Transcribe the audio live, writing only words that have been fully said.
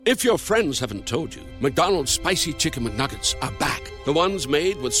If your friends haven't told you, McDonald's Spicy Chicken McNuggets are back. The ones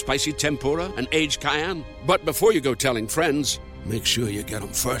made with spicy tempura and aged cayenne. But before you go telling friends, make sure you get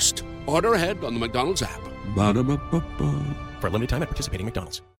them first. Order ahead on the McDonald's app. Ba-da-ba-ba-ba. For a limited time at participating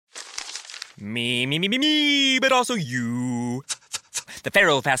McDonald's. Me, but also you. The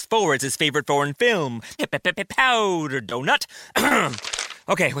Pharaoh fast forwards his favorite foreign film, Powder Donut.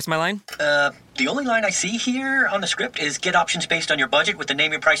 Okay, what's my line? The only line I see here on the script is get options based on your budget with the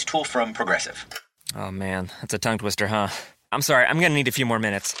Name Your Price tool from Progressive. Oh man, that's a tongue twister, huh? I'm sorry, I'm gonna need a few more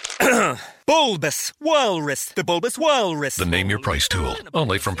minutes. Bulbous Walrus, the Bulbous Walrus. The Name Your Price tool,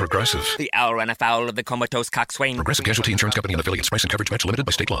 only from Progressive. The owl ran afoul of the comatose coxswain. Progressive Casualty Insurance Company and affiliates. Price and coverage match limited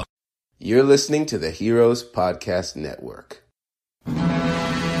by state law. You're listening to the Heroes Podcast Network.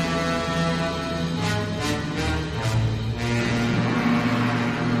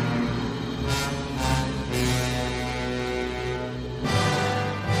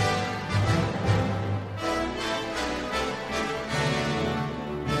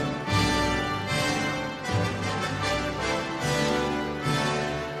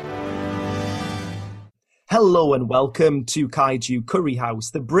 Hello and welcome to Kaiju Curry House,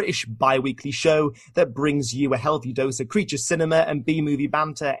 the British bi-weekly show that brings you a healthy dose of creature cinema and B-movie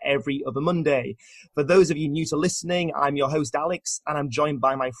banter every other Monday. For those of you new to listening, I'm your host Alex, and I'm joined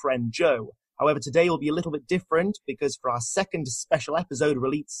by my friend Joe. However, today will be a little bit different because for our second special episode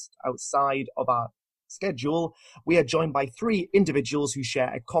released outside of our schedule, we are joined by three individuals who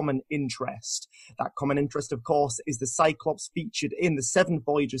share a common interest. That common interest, of course, is the Cyclops featured in The Seventh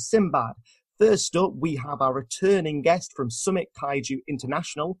Voyage of Sinbad. First up, we have our returning guest from Summit Kaiju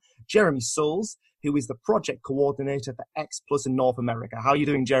International, Jeremy Souls, who is the project coordinator for X Plus in North America. How are you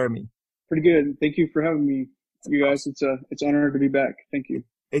doing, Jeremy? Pretty good. Thank you for having me, you guys. It's an honor to be back. Thank you.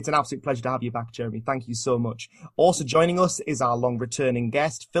 It's an absolute pleasure to have you back, Jeremy. Thank you so much. Also joining us is our long returning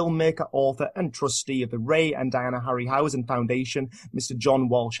guest, filmmaker, author, and trustee of the Ray and Diana Harryhausen Foundation, Mr. John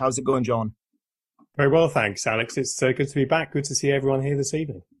Walsh. How's it going, John? Very well, thanks, Alex. It's good to be back. Good to see everyone here this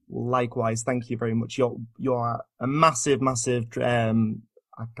evening. Likewise, thank you very much. You're a massive, I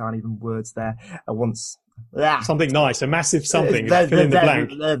can't even words there at once. Something nice, a massive something. Fill in the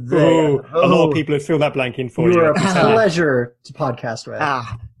blank. A lot of people would fill that blank in for you. You're a pleasure to podcast with.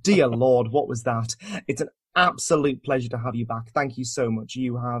 Dear Lord, what was that? It's an absolute pleasure to have you back. Thank you so much.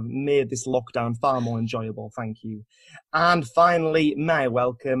 You have made this lockdown far more enjoyable. Thank you. And finally, may I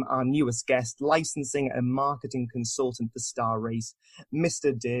welcome our newest guest, licensing and marketing consultant for Star Race,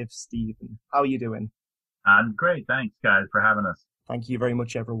 Mr. Dave Stephen. How are you doing? I'm great. Thanks, guys, for having us. Thank you very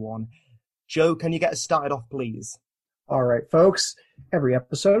much, everyone. Joe, can you get us started off, please? All right, folks. Every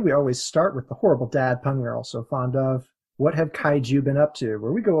episode, we always start with the horrible dad pun we're all so fond of. What have Kaiju been up to?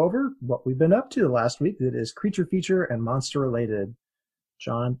 Where we go over what we've been up to the last week that is creature feature and monster related.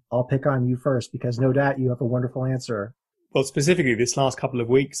 John, I'll pick on you first because no doubt you have a wonderful answer. Well, specifically this last couple of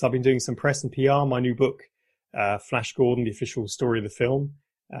weeks, I've been doing some press and PR. My new book, Flash Gordon, the official story of the film,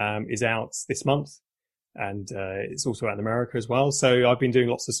 is out this month. And it's also out in America as well. So I've been doing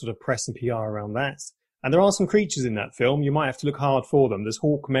lots of sort of press and PR around that. And there are some creatures in that film. You might have to look hard for them. There's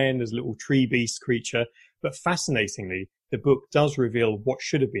Hawkmen, there's a little tree beast creature. But fascinatingly, the book does reveal what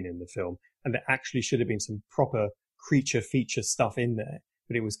should have been in the film. And there actually should have been some proper creature feature stuff in there.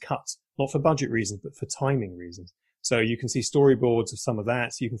 But it was cut, not for budget reasons, but for timing reasons. So you can see storyboards of some of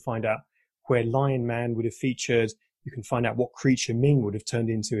that. So you can find out where Lion Man would have featured. You can find out what creature Ming would have turned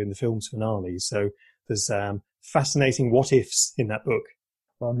into in the film's finale. So there's fascinating what ifs in that book.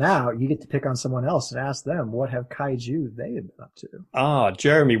 Well, now you get to pick on someone else and ask them, what have Kaiju they have been up to?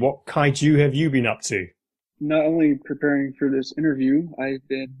 Jeremy, what Kaiju have you been up to? Not only preparing for this interview, I've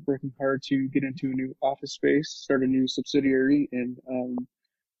been working hard to get into a new office space, start a new subsidiary, and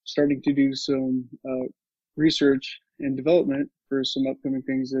starting to do some research and development for some upcoming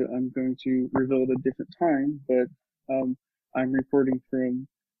things that I'm going to reveal at a different time. But I'm reporting from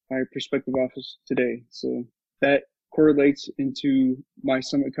my prospective office today. So that correlates into my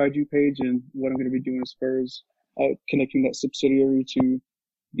Summit Kaiju page and what I'm going to be doing as far as connecting that subsidiary to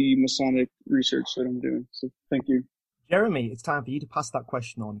the Masonic research that I'm doing. So thank you. Jeremy, it's time for you to pass that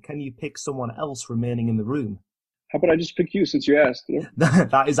question on. Can you pick someone else remaining in the room? How about I just pick you since you asked? Yeah?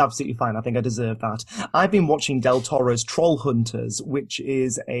 That is absolutely fine. I think I deserve that. I've been watching Del Toro's Troll Hunters, which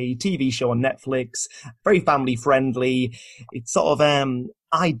is a TV show on Netflix, very family friendly. It's sort of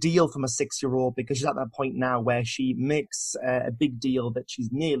ideal from a 6-year-old because she's at that point now where she makes a big deal that she's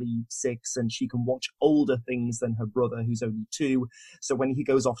nearly 6 and she can watch older things than her brother who's only 2. So when he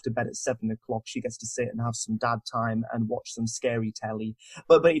goes off to bed at 7 o'clock, she gets to sit and have some dad time and watch some scary telly.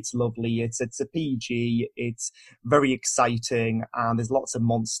 But it's lovely. It's a PG. It's very exciting, and there's lots of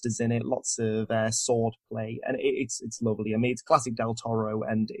monsters in it, lots of sword play, and it's lovely. I mean, it's classic Del Toro,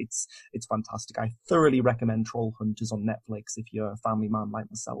 and it's fantastic. I thoroughly recommend Trollhunters on Netflix if you're a family man like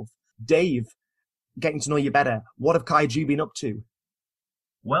myself. Dave, getting to know you better, what have Kaiju been up to?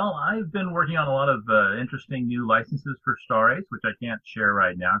 Well, I've been working on a lot of interesting new licenses for Star Ace, which I can't share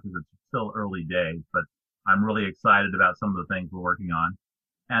right now because it's still early days, but I'm really excited about some of the things we're working on.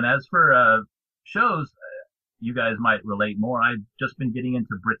 And as for shows, you guys might relate more. I've just been getting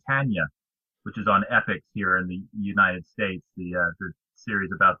into Britannia, which is on Epix here in the United States, the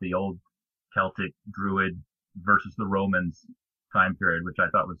series about the old Celtic Druid versus the Romans time period, which I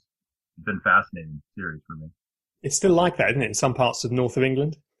thought was been fascinating series for me. It's still like that, isn't it, in some parts of north of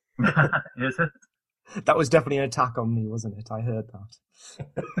England? Is it? That was definitely an attack on me, wasn't it? I heard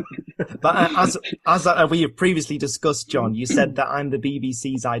that. But as we have previously discussed, John, you said that I'm the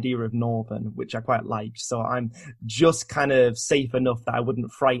BBC's idea of Northern, which I quite liked. So I'm just kind of safe enough that I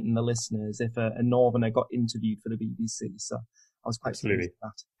wouldn't frighten the listeners if a Northerner got interviewed for the BBC. So I was quite pleased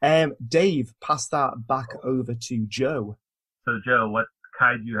with that. Dave, pass that back over to Joe. So, Joe, what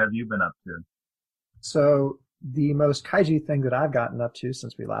kaiju have you been up to? So the most kaiju thing that I've gotten up to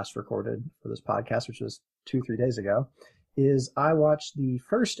since we last recorded for this podcast, which was 2-3 days ago, is I watched the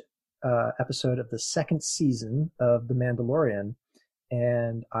first episode of the second season of The Mandalorian,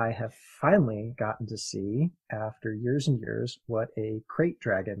 and I have finally gotten to see, after years and years, what a crate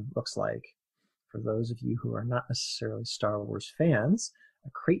dragon looks like. For those of you who are not necessarily Star Wars fans, a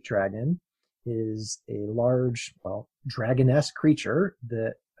crate dragon is a large, dragon-esque creature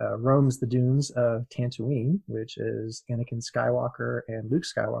that roams the dunes of Tatooine, which is Anakin Skywalker and Luke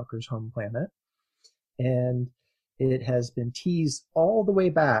Skywalker's home planet. And it has been teased all the way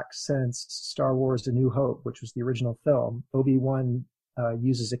back since Star Wars A New Hope, which was the original film. Obi-Wan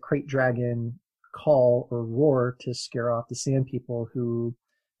uses a crate dragon call or roar to scare off the Sand People who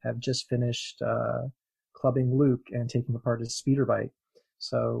have just finished clubbing Luke and taking apart his speeder bike.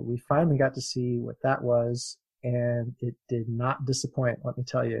 So we finally got to see what that was, and it did not disappoint, let me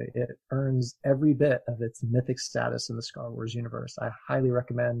tell you. It earns every bit of its mythic status in the Star Wars universe. I highly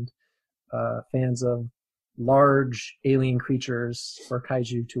recommend fans of large alien creatures or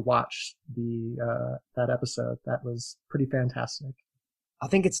kaiju to watch that episode. That was pretty fantastic. I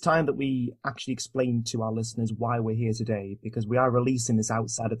think it's time that we actually explain to our listeners why we're here today, because we are releasing this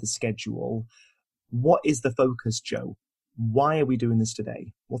outside of the schedule. What is the focus, Joe? Why are we doing this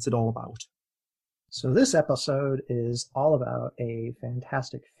today? What's it all about? So this episode is all about a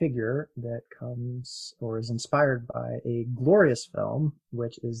fantastic figure that comes or is inspired by a glorious film,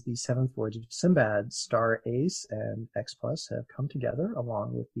 which is The Seventh Voyage of Sinbad. Star Ace and X Plus have come together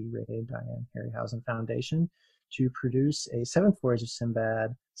along with the Ray and Diane Harryhausen Foundation to produce a Seventh Voyage of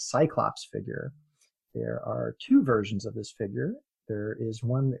Sinbad Cyclops figure. There are 2 versions of this figure. There is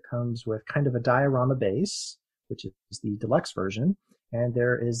one that comes with kind of a diorama base, which is the deluxe version, and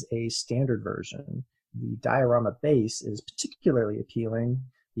there is a standard version. The diorama base is particularly appealing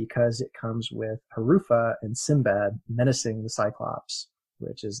because it comes with Harufa and Sinbad menacing the Cyclops,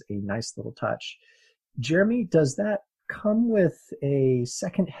 which is a nice little touch. Jeremy, does that come with a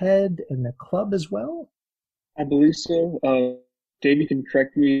second head and a club as well? I believe so. Dave, you can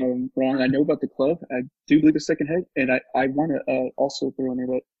correct me if I'm wrong. I know about the club. I do believe the second head, and I want to also throw in there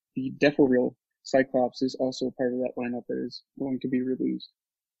that the Defo-Real Cyclops is also part of that lineup that is going to be released.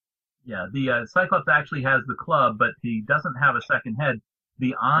 Yeah, the Cyclops actually has the club, but he doesn't have a second head.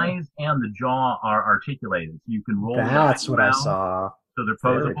 The eyes and the jaw are articulated, so you can roll them around. That's what I saw. So they're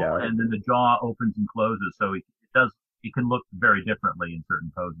posable, and then the jaw opens and closes, so it can look very differently in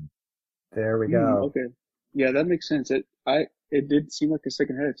certain poses. There we go. Okay. Yeah, that makes sense. It did seem like a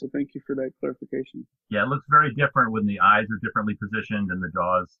second head, so thank you for that clarification. Yeah, it looks very different when the eyes are differently positioned and the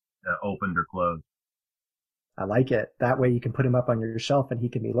jaws opened or closed. I like it. That way you can put him up on your shelf and he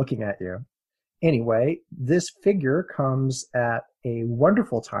can be looking at you. Anyway, this figure comes at a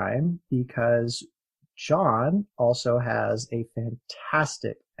wonderful time because John also has a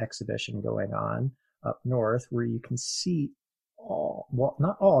fantastic exhibition going on up north where you can see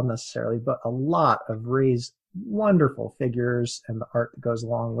not all necessarily, but a lot of Ray's wonderful figures and the art that goes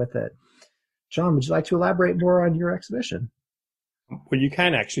along with it. John, would you like to elaborate more on your exhibition? Well, you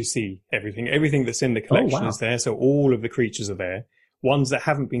can actually see everything that's in the collection is there. So all of the creatures are there. Ones that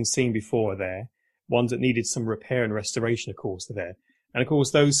haven't been seen before are there. Ones that needed some repair and restoration, of course, are there. And of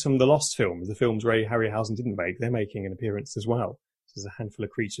course, those from the Lost films, the films Ray Harryhausen didn't make, they're making an appearance as well. There's a handful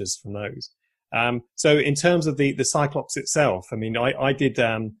of creatures from those. So in terms of the Cyclops itself, I mean, I did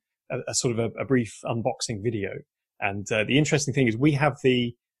a sort of a brief unboxing video. And the interesting thing is we have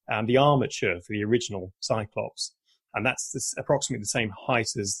the armature for the original Cyclops. And that's approximately the same height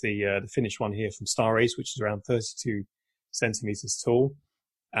as the finished one here from Star Ace, which is around 32 centimeters tall.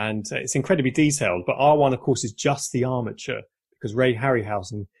 And it's incredibly detailed. But our one, of course, is just the armature, because Ray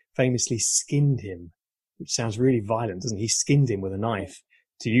Harryhausen famously skinned him, which sounds really violent, doesn't it? He skinned him with a knife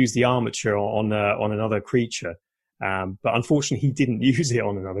to use the armature on another creature. But unfortunately, he didn't use it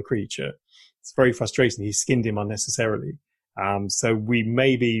on another creature. It's very frustrating. He skinned him unnecessarily. So we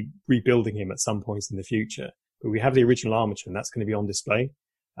may be rebuilding him at some point in the future. But we have the original armature, and that's going to be on display.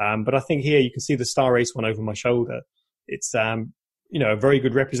 But I think here you can see the Star Ace one over my shoulder. It's, a very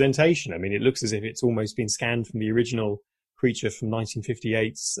good representation. I mean, it looks as if it's almost been scanned from the original creature from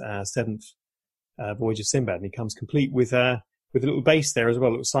 1958's seventh Voyage of Sinbad. And he comes complete with a little base there as well,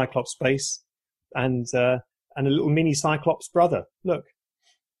 a little Cyclops base, and a little mini Cyclops brother. Look,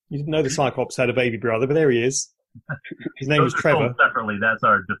 you didn't know the Cyclops had a baby brother, but there he is. His name is Trevor. Sold separately. That's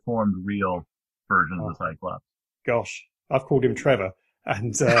our deformed real version of the Cyclops. Gosh, I've called him Trevor,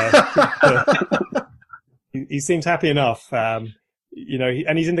 and he seems happy enough. And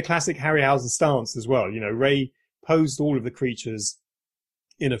he's in the classic Harryhausen stance as well. Ray posed all of the creatures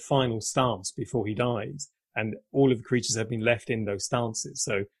in a final stance before he died, and all of the creatures have been left in those stances.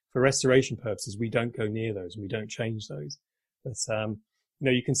 So for restoration purposes, we don't go near those and we don't change those. But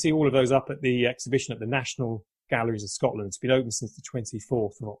you can see all of those up at the exhibition at the National Galleries of Scotland. It's been open since the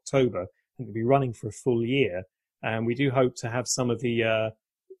 24th of October, and it'll be running for a full year. And we do hope to have some or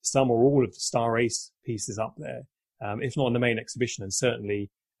all of the Star Ace pieces up there, if not in the main exhibition, and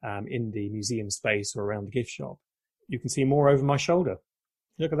certainly in the museum space or around the gift shop. You can see more over my shoulder.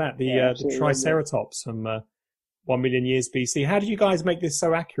 Look at that, the Triceratops from 1 million years BC. How did you guys make this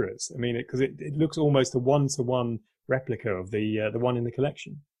so accurate? I mean, because it looks almost a one-to-one replica of the one in the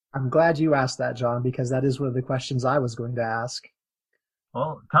collection. I'm glad you asked that, John, because that is one of the questions I was going to ask.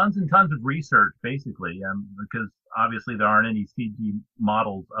 Well, tons and tons of research, basically, because obviously there aren't any CG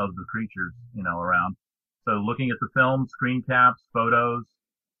models of the creatures, around. So looking at the film, screen caps, photos,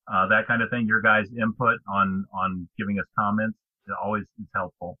 that kind of thing, your guys' input on giving us comments, it always is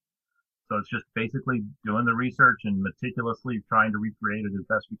helpful. So it's just basically doing the research and meticulously trying to recreate it as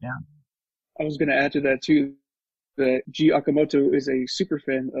best we can. I was going to add to that too, that G. Akamoto is a super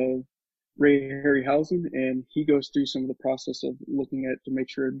fan of Ray Harryhausen, and he goes through some of the process of looking at to make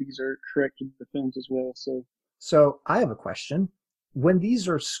sure these are correct in the films as well. So I have a question. When these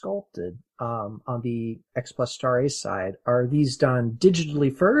are sculpted on the X Plus Star Ace side, are these done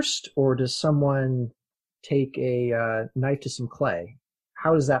digitally first, or does someone take a knife to some clay?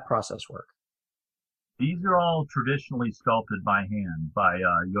 How does that process work? These are all traditionally sculpted by hand by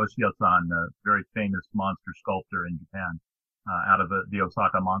Yoshio-san, a very famous monster sculptor in Japan, out of the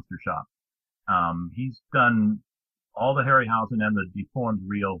Osaka Monster Shop. He's done all the Harryhausen and the deformed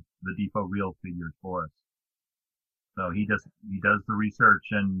the Defo real figures for us. So he does the research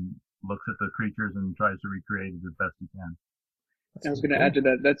and looks at the creatures and tries to recreate it as best he can. I was going to add to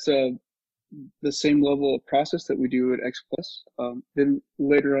that. That's the same level of process that we do at X Plus. Then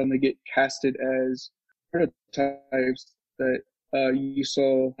later on, they get casted as prototypes that you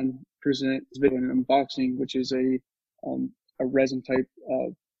saw present in unboxing, which is a resin type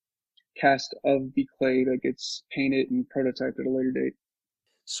cast of the clay that gets painted and prototyped at a later date.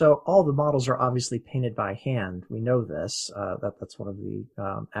 So all the models are obviously painted by hand. We know this. That's one of the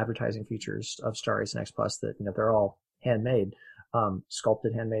advertising features of Star Ace and X Plus, that they're all handmade,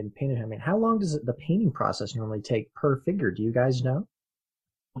 sculpted handmade and painted handmade. How long does the painting process normally take per figure? Do you guys know?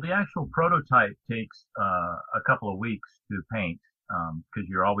 Well, the actual prototype takes a couple of weeks to paint because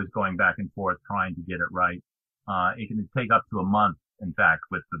you're always going back and forth trying to get it right. It can take up to a month, in fact,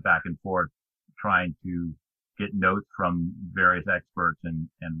 with the back and forth trying to get notes from various experts and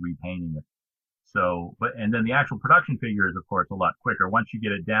repainting it. So, and then the actual production figure is, of course, a lot quicker. Once you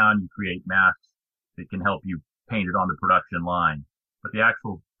get it down, you create masks that can help you paint it on the production line. But the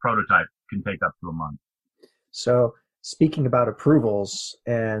actual prototype can take up to a month. So, speaking about approvals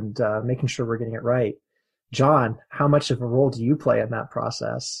and making sure we're getting it right, John, how much of a role do you play in that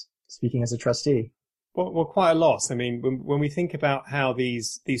process, speaking as a trustee? Well, quite a lot. I mean, when we think about how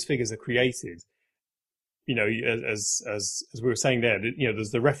these figures are created, as we were saying there,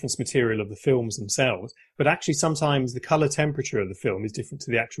 there's the reference material of the films themselves, but actually sometimes the color temperature of the film is different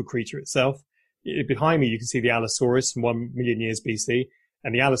to the actual creature itself. Behind me, you can see the Allosaurus from 1 million years BC.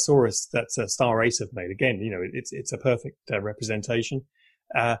 And the Allosaurus that Star Ace have made, again, it's a perfect representation.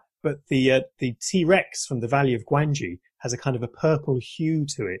 But the T-Rex from the Valley of Gwangi has a kind of a purple hue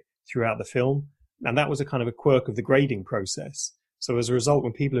to it throughout the film. And that was a kind of a quirk of the grading process. So as a result,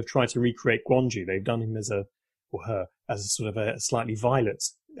 when people have tried to recreate Gwangi, they've done him as her as a sort of a slightly violet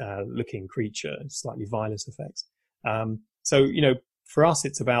looking creature, slightly violet effects. So, for us,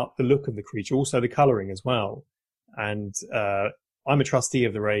 it's about the look of the creature, also the colouring as well. And I'm a trustee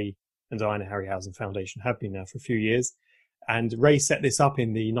of the Ray and Diana Harryhausen Foundation, have been now for a few years. And Ray set this up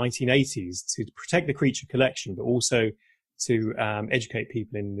in the 1980s to protect the creature collection, but also to educate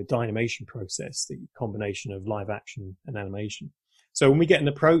people in the Dynamation process, the combination of live action and animation. So when we get an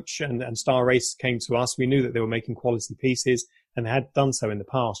approach and Star Race came to us, we knew that they were making quality pieces and they had done so in the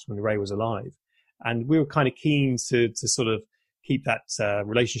past when Ray was alive. And we were kind of keen to sort of keep that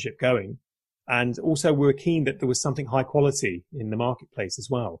relationship going. And also we were keen that there was something high quality in the marketplace as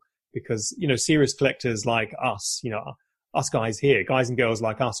well. Because, serious collectors like us, us guys here, guys and girls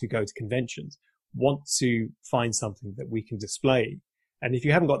like us who go to conventions, want to find something that we can display. And if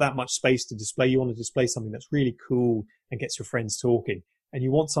you haven't got that much space to display, you want to display something that's really cool and gets your friends talking. And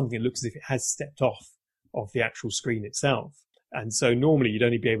you want something that looks as if it has stepped off of the actual screen itself. And so normally you'd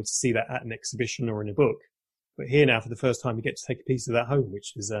only be able to see that at an exhibition or in a book. But here now, for the first time, you get to take a piece of that home,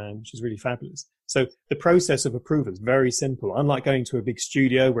 which is really fabulous. So the process of approval is very simple. Unlike going to a big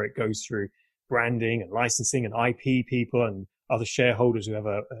studio where it goes through branding and licensing and IP people and other shareholders who have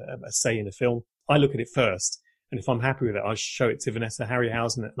a say in the film, I look at it first. And if I'm happy with it, I'll show it to Vanessa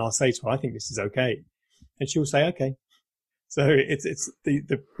Harryhausen and I'll say to her, I think this is okay. And she'll say, okay. So it's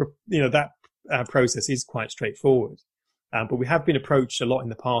that process is quite straightforward. But we have been approached a lot in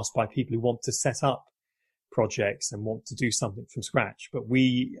the past by people who want to set up projects and want to do something from scratch. But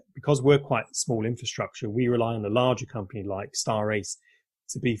because we're quite small infrastructure, we rely on a larger company like Star Ace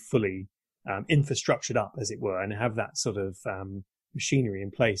to be fully infrastructured up, as it were, and have that sort of machinery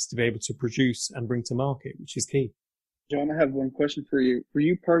in place to be able to produce and bring to market, which is key. John, I have one question for you. Were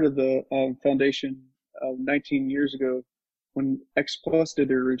you part of the foundation 19 years ago when X Plus did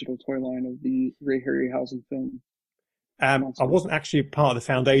their original toy line of the Ray Harryhausen film? I wasn't actually part of the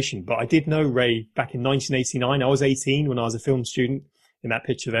foundation, but I did know Ray back in 1989. I was 18 when I was a film student in that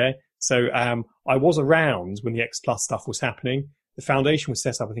picture there. So I was around when the X Plus stuff was happening. The foundation was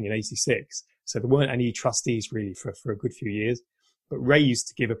set up, I think, in 86. So there weren't any trustees really for a good few years. But Ray used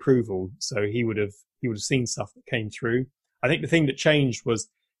to give approval, so he would have seen stuff that came through. I think the thing that changed was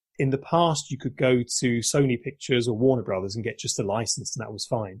in the past you could go to Sony Pictures or Warner Brothers and get just a license, and that was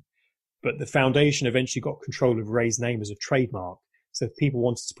fine. But the foundation eventually got control of Ray's name as a trademark. So if people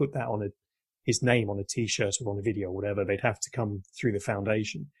wanted to put that on his name on a T-shirt or on a video or whatever, they'd have to come through the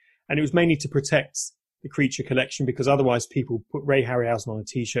foundation. And it was mainly to protect the creature collection, because otherwise people put Ray Harryhausen on a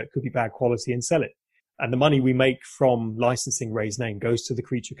T-shirt, could be bad quality, and sell it. And the money we make from licensing Ray's name goes to the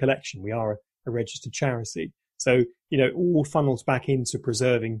creature collection. We are a registered charity. So, all funnels back into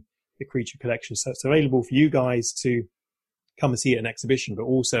preserving the creature collection. So it's available for you guys to come and see it at an exhibition, but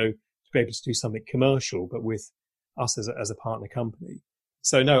also to be able to do something commercial, but with us as a partner company.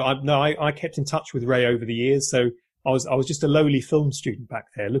 So I kept in touch with Ray over the years. So I was just a lowly film student back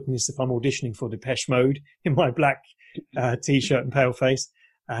there, looking as if I'm auditioning for Depeche Mode in my black T-shirt and pale face.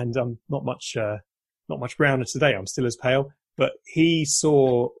 And I'm not much browner today. I'm still as pale. But he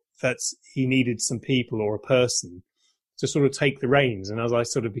saw that he needed some people or a person to sort of take the reins. And as I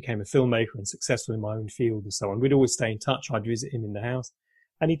sort of became a filmmaker and successful in my own field and so on, we'd always stay in touch. I'd visit him in the house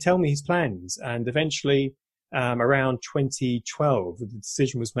and he'd tell me his plans. And eventually, around 2012, the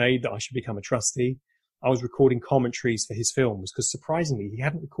decision was made that I should become a trustee. I was recording commentaries for his films because surprisingly, he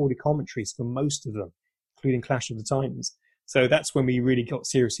hadn't recorded commentaries for most of them, including Clash of the Titans. So that's when we really got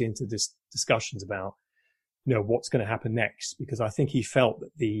seriously into this discussions about, what's going to happen next, because I think he felt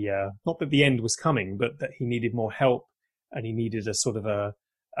that not that the end was coming, but that he needed more help and he needed a sort of a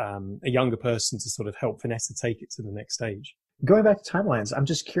younger person to sort of help Vanessa take it to the next stage. Going back to timelines, I'm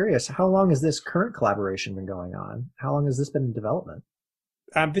just curious, how long has this current collaboration been going on? How long has this been in development?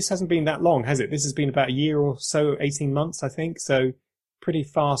 This hasn't been that long, has it? This has been about a year or so, 18 months, I think. So pretty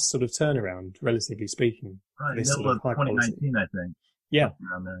fast sort of turnaround, relatively speaking. Right, this middle sort of 2019, I think. Yeah.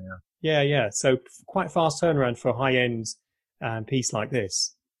 Around there, yeah. Yeah. So quite fast turnaround for a high-end piece like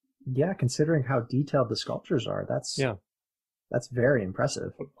this. Yeah, considering how detailed the sculptures are, that's very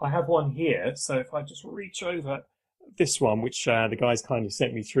impressive. I have one here, so if I just reach over this one, which the guys kindly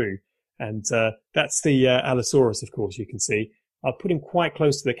sent me through, and that's the Allosaurus, of course, you can see. I'll put him quite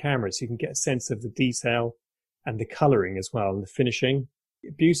close to the camera so you can get a sense of the detail and the colouring as well, and the finishing.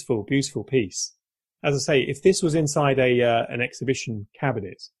 Beautiful, beautiful piece. As I say, if this was inside an exhibition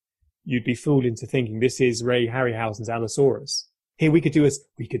cabinet, you'd be fooled into thinking this is Ray Harryhausen's Allosaurus. Here we could do a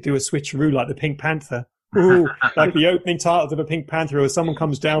switcheroo like the Pink Panther. Ooh, like the opening title to the Pink Panther, where someone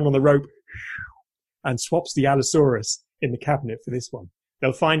comes down on the rope and swaps the Allosaurus in the cabinet for this one.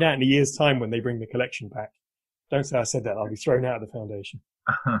 They'll find out in a year's time when they bring the collection back. Don't say I said that. I'll be thrown out of the foundation.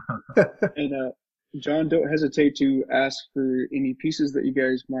 And John, don't hesitate to ask for any pieces that you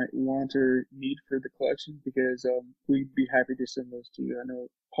guys might want or need for the collection, because we'd be happy to send those to you. I know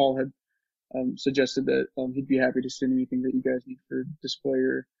Paul had suggested that he'd be happy to send anything that you guys need for display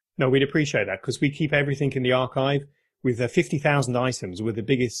or... No, we'd appreciate that, because we keep everything in the archive. With 50,000 items, we're the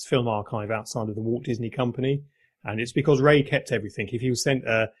biggest film archive outside of the Walt Disney Company. And it's because Ray kept everything. If he was sent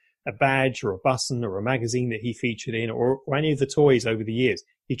a badge or a button or a magazine that he featured in, or any of the toys over the years,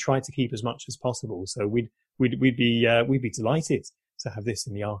 he tried to keep as much as possible. So we'd be delighted to have this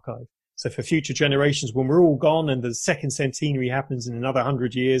in the archive. So for future generations, when we're all gone and the second centenary happens in another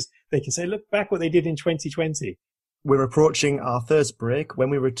 100 years, they can say, look back what they did in 2020. We're approaching our first break.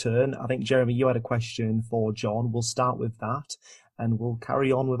 When we return, I think, Jeremy, you had a question for John. We'll start with that, and we'll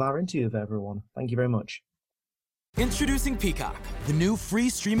carry on with our interview of everyone. Thank you very much. Introducing Peacock, the new free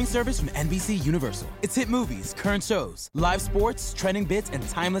streaming service from NBC Universal. It's hit movies, current shows, live sports, trending bits, and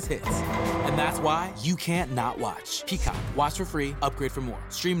timeless hits. And that's why you can't not watch. Peacock. Watch for free. Upgrade for more.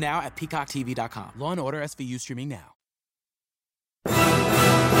 Stream now at peacocktv.com. Law & Order SVU streaming now.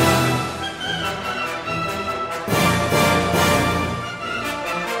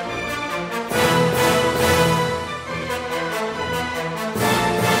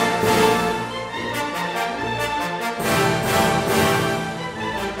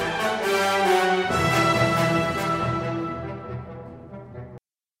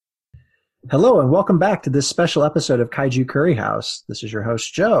 Hello and welcome back to this special episode of Kaiju Curry House. This is your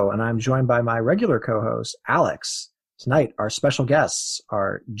host, Joe, and I'm joined by my regular co-host, Alex. Tonight, our special guests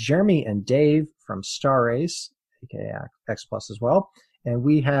are Jeremy and Dave from Star Race, aka X Plus as well, and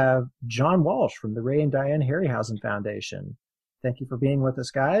we have John Walsh from the Ray and Diane Harryhausen Foundation. Thank you for being with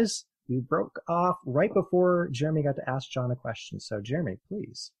us, guys. We broke off right before Jeremy got to ask John a question, so Jeremy,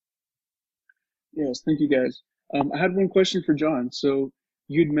 please. Yes, thank you, guys. I had one question for John. So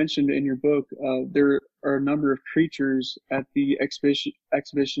you'd mentioned in your book there are a number of creatures at the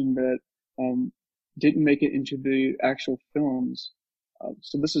exhibition that didn't make it into the actual films.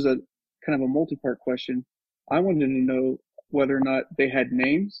 So this is a kind of a multi-part question. I wanted to know whether or not they had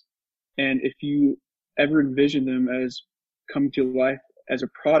names, and if you ever envisioned them as coming to life as a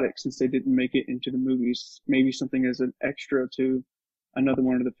product since they didn't make it into the movies, maybe something as an extra to another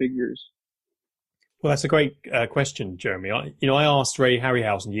one of the figures. Well, that's a great question, Jeremy. I asked Ray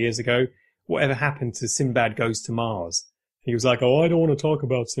Harryhausen years ago, whatever happened to Sinbad Goes to Mars? He was like, I don't want to talk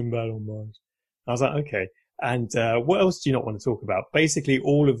about Sinbad on Mars. I was like, okay. And what else do you not want to talk about? Basically,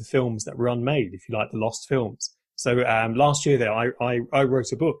 all of the films that were unmade, if you like, the lost films. So last year there, I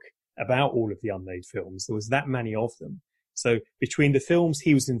wrote a book about all of the unmade films. There was that many of them. So between the films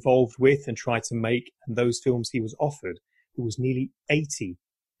he was involved with and tried to make and those films he was offered, there was nearly 80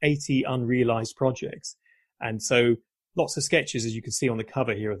 unrealized projects. And so lots of sketches, as you can see on the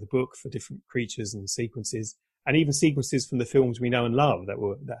cover here of the book, for different creatures and sequences, and even sequences from the films we know and love that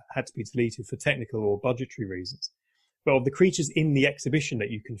had to be deleted for technical or budgetary reasons. But of the creatures in the exhibition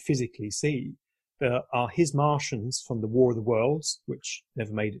that you can physically see, there are his Martians from the War of the Worlds, which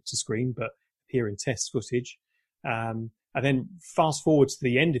never made it to screen, but appear in test footage. And then fast forward to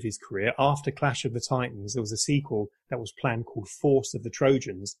the end of his career, after Clash of the Titans, there was a sequel that was planned called Force of the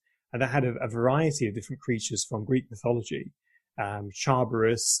Trojans, and that had a variety of different creatures from Greek mythology,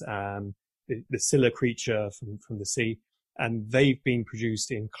 Cerberus, the Scylla creature from the sea, and they've been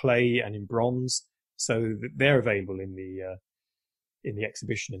produced in clay and in bronze, so they're available in the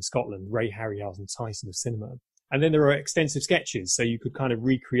exhibition in Scotland, Ray Harryhausen Tyson of Cinema. And then there are extensive sketches, so you could kind of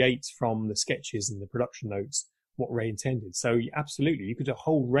recreate from the sketches and the production notes what Ray intended. So absolutely, you could do a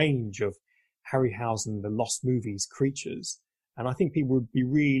whole range of Harryhausen, the Lost Movies creatures. And I think people would be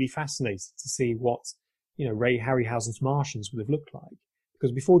really fascinated to see what, Ray Harryhausen's Martians would have looked like.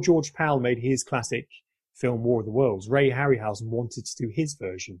 Because before George Pal made his classic film War of the Worlds, Ray Harryhausen wanted to do his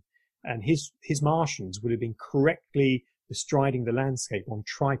version. And his Martians would have been correctly bestriding the landscape on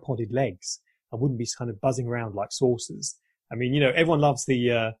tripoded legs and wouldn't be kind of buzzing around like saucers. I mean, everyone loves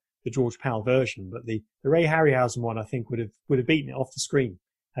the George Pal version, but the Ray Harryhausen one, I think, would have beaten it off the screen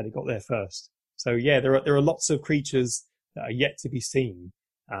had it got there first. So yeah, there are lots of creatures that are yet to be seen.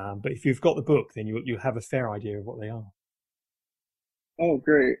 But if you've got the book, then you'll have a fair idea of what they are. Oh,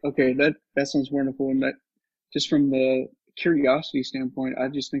 great. Okay. That sounds wonderful. And that just from the curiosity standpoint, I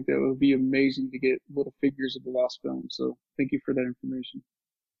just think that it would be amazing to get little figures of the lost film. So thank you for that information.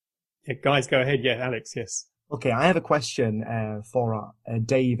 Yeah, guys, go ahead. Yeah, Alex, yes. Okay, I have a question for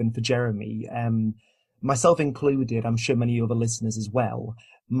Dave and for Jeremy. Myself included, I'm sure many other listeners as well,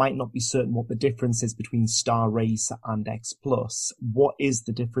 might not be certain what the difference is between Star Race and X Plus. What is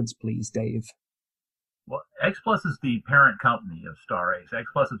the difference, please, Dave? Well, X Plus is the parent company of Star Race. X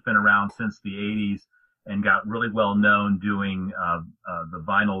Plus has been around since the 80s and got really well known doing the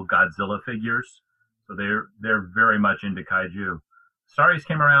vinyl Godzilla figures. So they're very much into kaiju. Star Race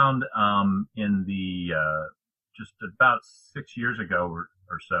came around in the just about 6 years ago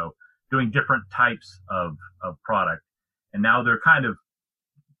or so, doing different types of product, and now they're kind of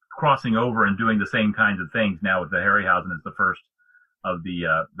crossing over and doing the same kinds of things now with the Harryhausen as the first of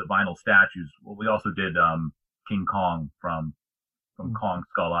the vinyl statues. Well, we also did King Kong from Kong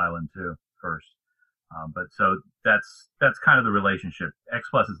Skull Island too first. But so that's kind of the relationship. X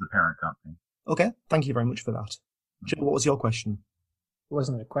Plus is the parent company. Okay, thank you very much for that. Joe, what was your question? It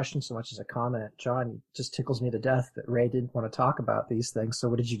wasn't a question so much as a comment. John, it just tickles me to death that Ray didn't want to talk about these things. So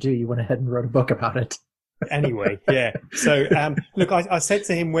what did you do? You went ahead and wrote a book about it. Anyway, yeah. So, look, I said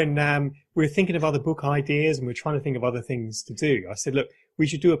to him when we were thinking of other book ideas and we were trying to think of other things to do, I said, look, we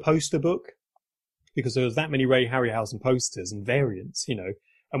should do a poster book because there was that many Ray Harryhausen posters and variants, you know.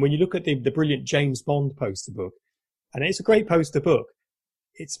 And when you look at the brilliant James Bond poster book, and it's a great poster book,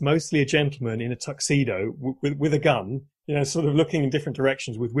 it's mostly a gentleman in a tuxedo with a gun, you know, sort of looking in different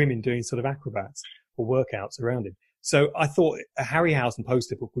directions with women doing sort of acrobats or workouts around him. So I thought a Harryhausen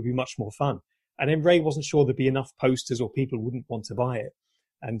poster book would be much more fun. And then Ray wasn't sure there'd be enough posters or people wouldn't want to buy it.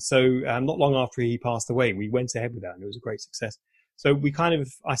 And so not long after he passed away, we went ahead with that and it was a great success. So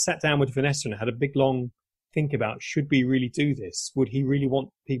I sat down with Vanessa and had a big long think about, should we really do this? Would he really want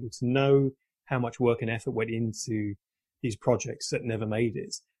people to know how much work and effort went into these projects that never made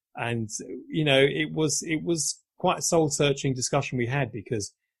it? And, you know, it was quite a soul searching discussion we had,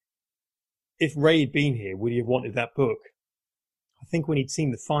 because if Ray had been here, would he have wanted that book? I think when he'd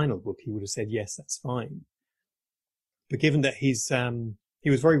seen the final book, he would have said, yes, that's fine. But given that he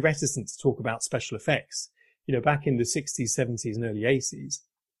was very reticent to talk about special effects, you know, back in the 60s, 70s and early 80s,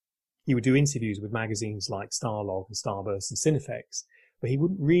 he would do interviews with magazines like Starlog and Starburst and Cinefex, but he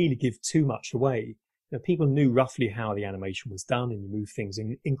wouldn't really give too much away. You know, people knew roughly how the animation was done and you move things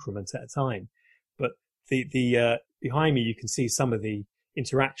in increments at a time. But the behind me, you can see some of the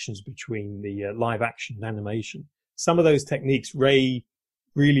interactions between the live action and animation. Some of those techniques Ray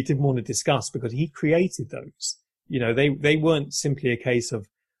really didn't want to discuss because he created those. You know, they weren't simply a case of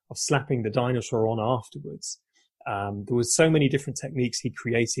slapping the dinosaur on afterwards. There was so many different techniques he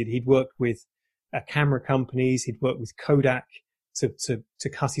created. He'd worked with camera companies. He'd worked with Kodak to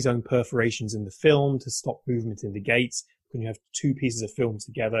cut his own perforations in the film to stop movement in the gates. When you have two pieces of film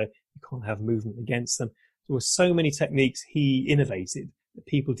together, you can't have movement against them. There were so many techniques he innovated that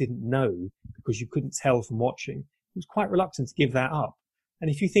people didn't know because you couldn't tell from watching. He was quite reluctant to give that up. And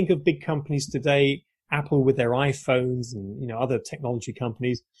if you think of big companies today, Apple with their iPhones and, you know, other technology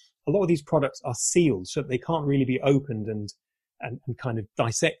companies, a lot of these products are sealed so that they can't really be opened and kind of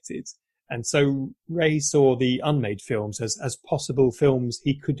dissected. And so Ray saw the unmade films as possible films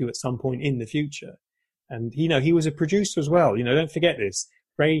he could do at some point in the future. And, you know, he was a producer as well. You know, don't forget this.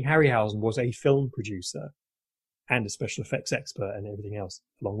 Ray Harryhausen was a film producer and a special effects expert and everything else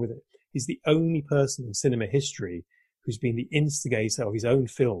along with it. He's the only person in cinema history who's been the instigator of his own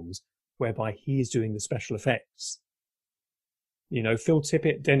films whereby he is doing the special effects. You know, Phil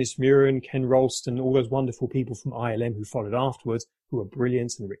Tippett, Dennis Muren, Ken Ralston, all those wonderful people from ILM who followed afterwards, who were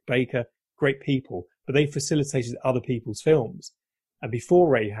brilliant, and Rick Baker, great people, but they facilitated other people's films. And before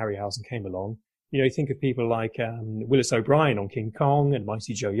Ray Harryhausen came along, you know, you think of people like Willis O'Brien on King Kong and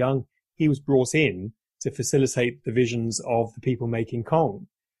Mighty Joe Young. He was brought in to facilitate the visions of the people making Kong,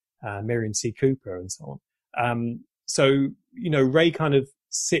 Merian C. Cooper and so on. So, you know, Ray kind of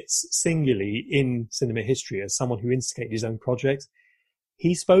sits singularly in cinema history as someone who instigated his own projects.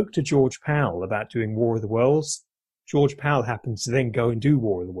 He spoke to George Powell about doing War of the Worlds. George Powell happened to then go and do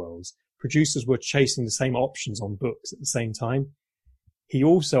War of the Worlds. Producers were chasing the same options on books at the same time. He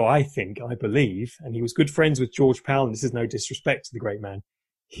also, I believe, and he was good friends with George Powell, and this is no disrespect to the great man,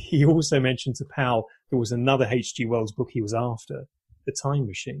 he also mentioned to Powell there was another H.G. Wells book he was after, The Time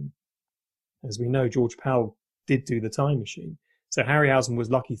Machine. As we know, George Powell did do The Time Machine. So Harryhausen was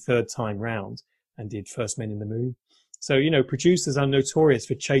lucky third time round and did First Men in the Moon. So, you know, producers are notorious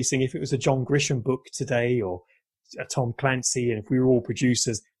for chasing, if it was a John Grisham book today or a Tom Clancy, and if we were all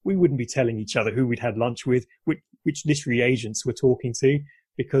producers, we wouldn't be telling each other who we'd had lunch with, which literary agents we're talking to,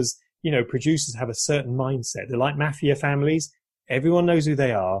 because producers have a certain mindset. They're like mafia families. Everyone knows who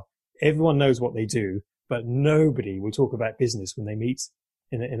they are. Everyone knows what they do, but nobody will talk about business when they meet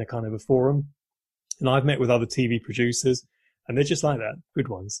in a kind of a forum. And I've met with other TV producers, and they're just like that. Good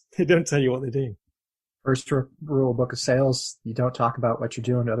ones. They don't tell you what they're doing. First rule book of sales, you don't talk about what you're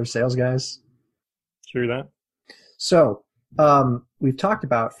doing to other sales guys. True that. So we've talked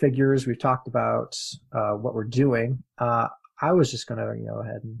about figures. We've talked about what we're doing. I was just going to go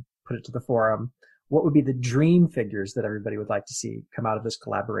ahead and put it to the forum. What would be the dream figures that everybody would like to see come out of this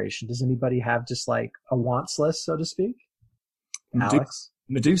collaboration? Does anybody have just like a wants list, so to speak? Alex?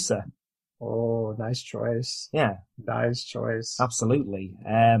 Medusa. Oh, nice choice. Yeah. Nice choice. Absolutely.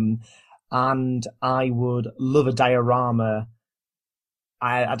 And I would love a diorama.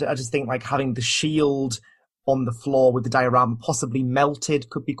 I just think like having the shield on the floor with the diorama possibly melted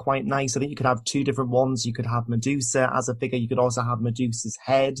could be quite nice. I think you could have two different ones. You could have Medusa as a figure. You could also have Medusa's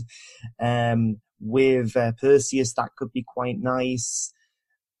head with Perseus. That could be quite nice.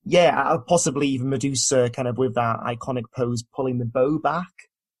 Yeah, possibly even Medusa kind of with that iconic pose pulling the bow back.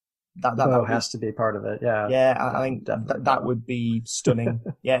 That has to be part of it, yeah. Yeah, I think that would be stunning.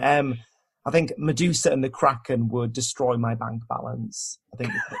 Yeah, I think Medusa and the Kraken would destroy my bank balance. I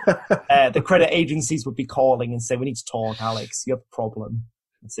think the credit agencies would be calling and say, "We need to talk, Alex. You have a problem."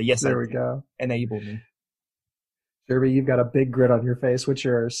 And say, "Yes, there we go. Enable me." Derby, you've got a big grin on your face. What's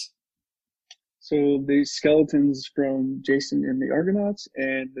yours? So the skeletons from Jason and the Argonauts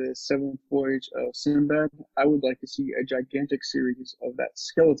and the Seventh Voyage of Sinbad, I would like to see a gigantic series of that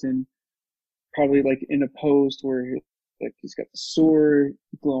skeleton, probably like in a pose where like he's got the sword,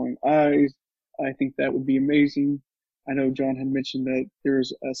 glowing eyes. I think that would be amazing. I know John had mentioned that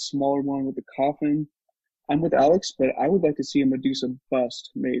there's a smaller one with a coffin. I'm with Alex, but I would like to see a Medusa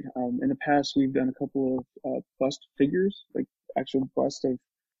bust made. In the past, we've done a couple of bust figures, like actual bust of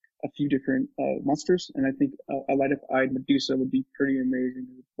a few different monsters, and I think a light-up-eyed Medusa would be pretty amazing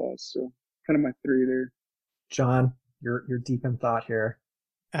as a bust. So kind of my three there. John, you're deep in thought here.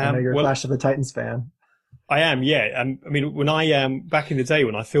 I know you're a Clash of the Titans fan. I am, yeah. I mean, when I back in the day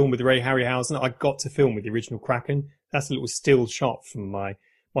when I filmed with Ray Harryhausen, I got to film with the original Kraken. That's a little still shot from my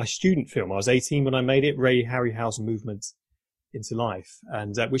student film. I was 18 when I made it, Ray Harryhausen Movement into Life,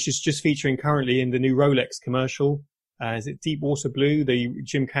 and which is just featuring currently in the new Rolex commercial. Is it Deep Water Blue, the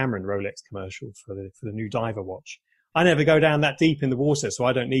Jim Cameron Rolex commercial for the new diver watch? I never go down that deep in the water, so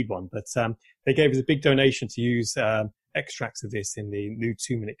I don't need one. But they gave us a big donation to use extracts of this in the new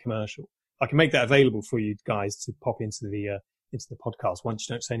 2-minute commercial. I can make that available for you guys to pop into the podcast once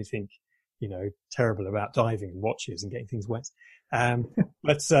you don't say anything, terrible about diving and watches and getting things wet.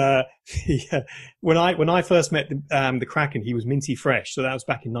 But yeah, when I first met the Kraken, he was minty fresh, so that was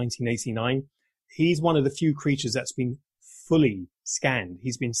back in 1989. He's one of the few creatures that's been fully scanned.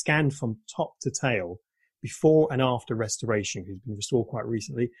 He's been scanned from top to tail before and after restoration. He's been restored quite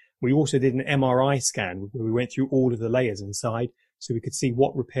recently. We also did an MRI scan where we went through all of the layers inside so we could see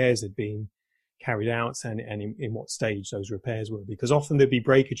what repairs had been carried out and in what stage those repairs were. Because often there'd be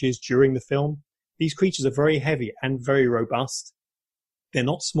breakages during the film. These creatures are very heavy and very robust. They're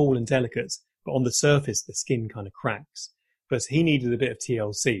not small and delicate, but on the surface, the skin kind of cracks. But he needed a bit of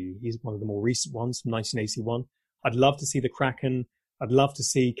TLC. He's one of the more recent ones from 1981. I'd love to see the Kraken. I'd love to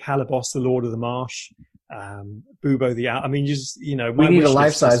see Calabos, the Lord of the Marsh, Bubo the Owl. I mean, we need a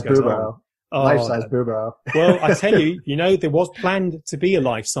life-size Bubo. Life-size Bubo. Well, I tell you, there was planned to be a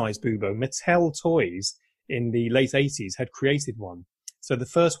life-size Bubo. Mattel Toys in the late 80s had created one. So the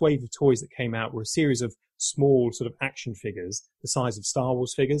first wave of toys that came out were a series of small sort of action figures, the size of Star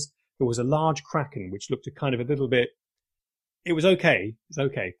Wars figures. There was a large Kraken, which looked a kind of a little bit. It was okay.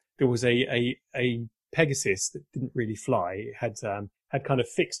 There was a Pegasus that didn't really fly. It had kind of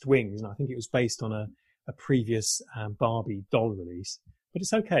fixed wings, and I think it was based on a previous Barbie doll release. But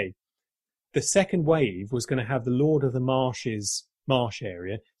it's okay. The second wave was going to have the Lord of the Marsh's marsh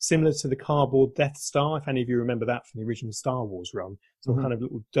area, similar to the cardboard Death Star, if any of you remember that from the original Star Wars run. Some kind of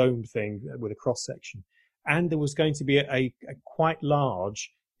little domed thing with a cross section. And there was going to be a quite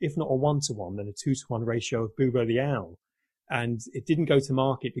large, if not a 1-to-1, then a 2-to-1 ratio of Bubo the Owl. And it didn't go to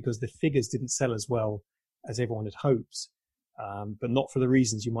market because the figures didn't sell as well as everyone had hoped, but not for the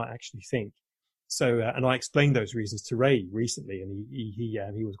reasons you might actually think. So, and I explained those reasons to Ray recently, and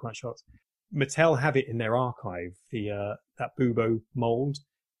he was quite shocked. Mattel have it in their archive, that Bubo mold.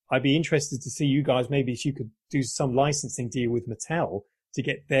 I'd be interested to see you guys, maybe if you could do some licensing deal with Mattel to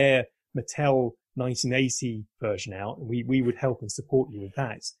get their Mattel 1980 version out, and we would help and support you with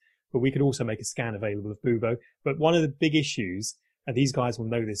that. But we could also make a scan available of Bubo. But one of the big issues, and these guys will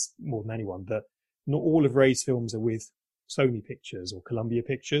know this more than anyone, that not all of Ray's films are with Sony Pictures or Columbia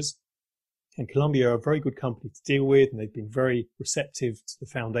Pictures. And Columbia are a very good company to deal with, and they've been very receptive to the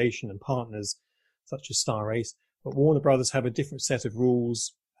foundation and partners such as Star Race. But Warner Brothers have a different set of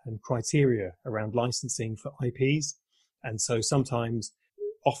rules and criteria around licensing for IPs. And so sometimes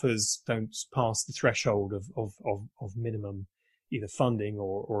offers don't pass the threshold of minimum either funding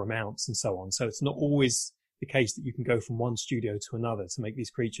or amounts and so on. So it's not always the case that you can go from one studio to another to make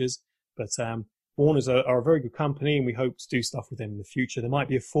these creatures. But Warners are a very good company, and we hope to do stuff with them in the future. There might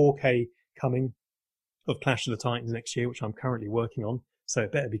be a 4K coming of Clash of the Titans next year, which I'm currently working on. So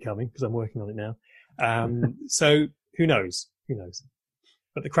it better be coming because I'm working on it now. So who knows?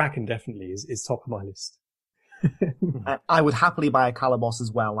 But the Kraken definitely is top of my list. I would happily buy a Calaboss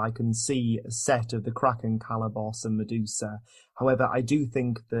as well. I can see a set of the Kraken, Calaboss, and Medusa. However, I do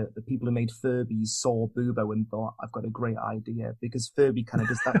think that the people who made Furbies saw Bubo and thought, I've got a great idea, because Furby kind of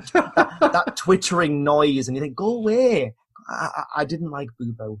does that twittering noise, and you think, go away. I didn't like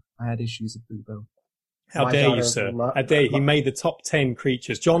Bubo. I had issues with Bubo. How dare you, sir? How dare you? He made the top 10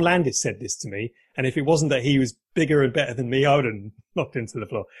 creatures. John Landis said this to me, and if it wasn't that he was bigger and better than me, I would have knocked him to the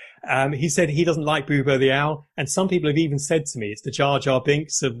floor. He said he doesn't like Bubo the Owl, and some people have even said to me, it's the Jar Jar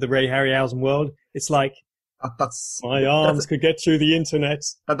Binks of the Ray Harryhausen world. It's like, my arms could get through the internet.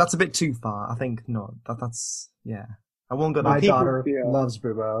 That's a bit too far. I think, no, yeah. I won't go. My daughter loves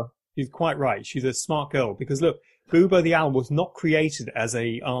Bubo. She's quite right. She's a smart girl, because look, Bubo the Owl was not created as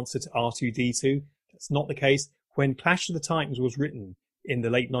a answer to R2-D2. That's not the case. When Clash of the Titans was written in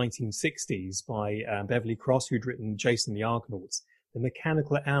the late 1960s by Beverly Cross, who'd written Jason the Argonauts, the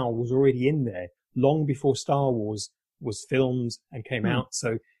mechanical owl was already in there long before Star Wars was filmed and came out.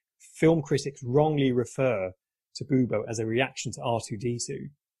 So film critics wrongly refer to Bubo as a reaction to R2-D2.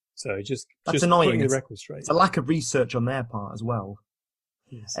 So just annoying. Putting the record straight. It's a lack of research on their part as well.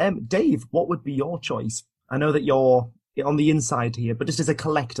 Yes. Dave, what would be your choice? I know that you're on the inside here, but just as a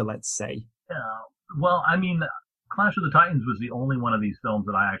collector, let's say. Yeah. Well, I mean, Clash of the Titans was the only one of these films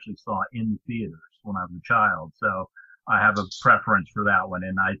that I actually saw in theaters when I was a child. So I have a preference for that one.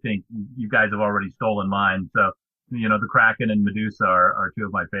 And I think you guys have already stolen mine. So, the Kraken and Medusa are two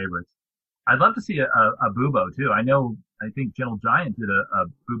of my favorites. I'd love to see a Bubo too. I think Gentle Giant did a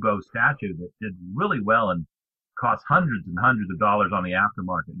Bubo statue that did really well and cost hundreds and hundreds of dollars on the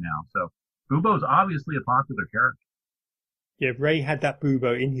aftermarket now. So Bubo's obviously a popular character. Yeah, Ray had that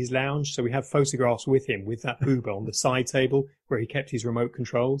Bubo in his lounge, so we have photographs with him with that Bubo on the side table where he kept his remote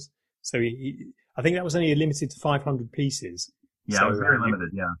controls. So I think that was only limited to 500 pieces. Yeah, so, it was very limited,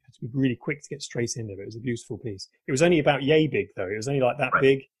 yeah. It had to be really quick to get straight into it. It was a beautiful piece. It was only about yay big, though. It was only like that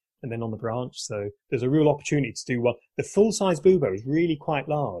big and then on the branch. So there's a real opportunity to do one. The full-size Bubo is really quite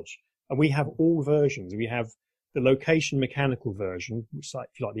large, and we have all versions. We have the location mechanical version, which is like,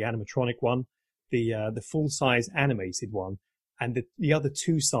 if you like, the animatronic one, the full-size animated one, and the other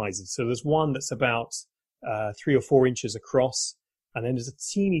two sizes. So there's one that's about 3 or 4 inches across, and then there's a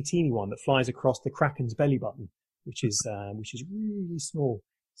teeny one that flies across the Kraken's belly button, which is really small.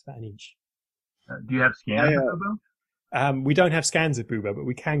 It's about an inch. Do you have scans of Bubo? We don't have scans of Bubo, but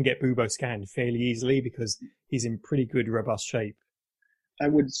we can get Bubo scanned fairly easily because he's in pretty good, robust shape. I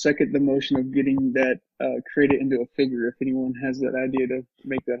would second the motion of getting that created into a figure if anyone has that idea to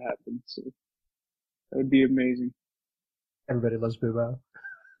make that happen. So that would be amazing. Everybody loves Bubo.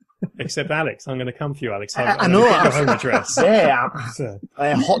 Except Alex. I'm going to come for you, Alex. I know. Your home address. Yeah.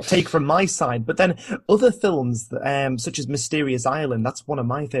 A hot take from my side. But then other films, such as Mysterious Island, that's one of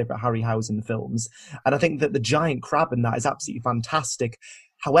my favourite Harryhausen films. And I think that the giant crab in that is absolutely fantastic.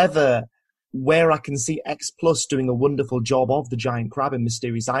 However, where I can see X Plus doing a wonderful job of the giant crab in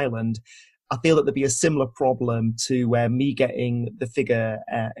Mysterious Island, I feel that there'd be a similar problem to me getting the figure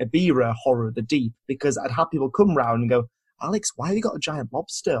Ebirah, Horror of the Deep, because I'd have people come round and go, Alex, why have you got a giant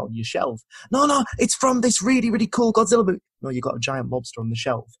lobster on your shelf? No, it's from this really, really cool Godzilla movie. No, you got a giant lobster on the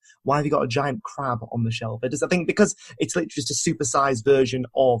shelf. Why have you got a giant crab on the shelf? I think because it's literally just a supersized version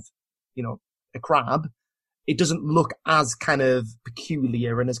of, a crab, it doesn't look as kind of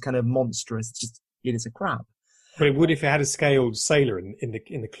peculiar and as kind of monstrous. It is a crab. But it would if it had a scaled sailor in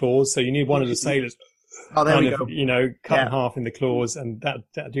the claws. So you need one of the sailors. Oh, there we go. Cut in half in the claws, and that'd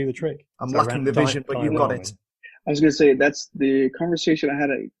do the trick. I'm lacking the vision, but you've got it. I was going to say, that's the conversation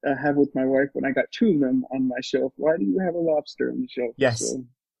I have with my wife when I got 2 of them on my shelf. Why do you have a lobster on the shelf? Yes. So,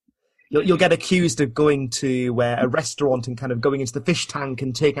 You'll get accused of going to a restaurant and kind of going into the fish tank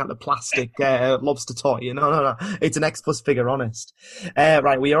and taking out the plastic lobster toy. No. It's an X Plus figure, honest.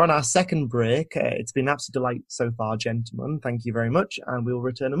 Right, we are on our second break. It's been an absolute delight so far, gentlemen. Thank you very much, and we'll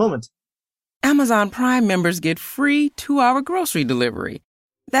return in a moment. Amazon Prime members get free 2-hour grocery delivery.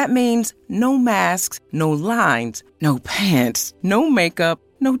 That means no masks, no lines, no pants, no makeup,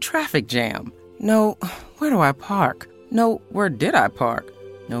 no traffic jam. No, where do I park? No, where did I park?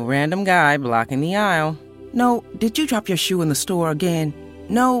 No random guy blocking the aisle. No, did you drop your shoe in the store again?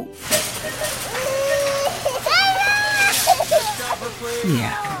 No.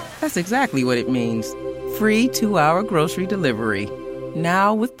 Yeah, that's exactly what it means. Free 2-hour grocery delivery.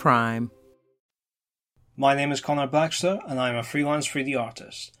 Now with Prime. My name is Connor Baxter, and I am a freelance 3D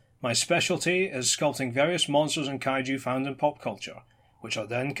artist. My specialty is sculpting various monsters and kaiju found in pop culture, which are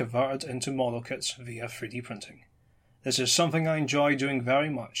then converted into model kits via 3D printing. This is something I enjoy doing very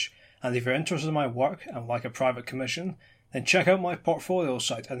much, and if you're interested in my work and would like a private commission, then check out my portfolio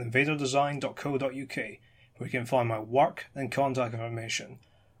site at invaderdesign.co.uk, where you can find my work and contact information.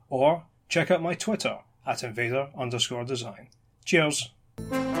 Or check out my Twitter at invader_design. Cheers!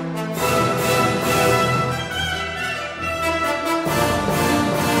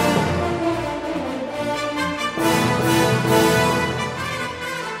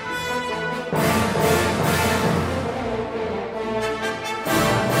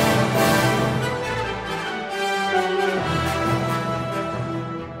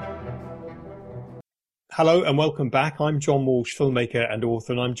 Hello and welcome back. I'm John Walsh, filmmaker and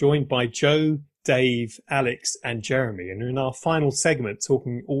author, and I'm joined by Joe, Dave, Alex and Jeremy. And we're in our final segment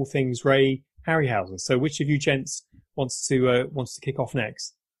talking all things Ray Harryhausen. So which of you gents wants to kick off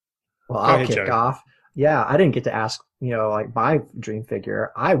next? Well, I'll kick off. Yeah, I didn't get to ask, like my dream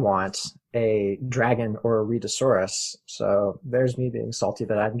figure. I want a dragon or a Rhedosaurus. So there's me being salty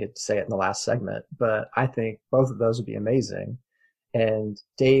that I didn't get to say it in the last segment. But I think both of those would be amazing. And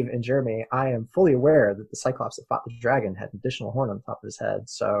Dave and Jeremy, I am fully aware that the Cyclops that fought the dragon had an additional horn on the top of his head.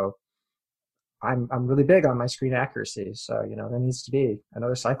 So I'm really big on my screen accuracy. So, there needs to be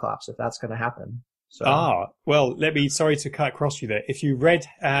another Cyclops if that's going to happen. So. Well, sorry to cut across you there. If you read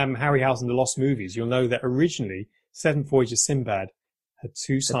Harryhausen, The Lost Movies, you'll know that originally Seventh Voyage of Sinbad had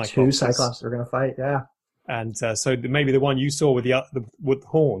two Cyclops. Two Cyclops that were going to fight, yeah. And so maybe the one you saw with the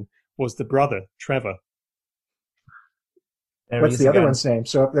horn was the brother, Trevor. What's the other one's name?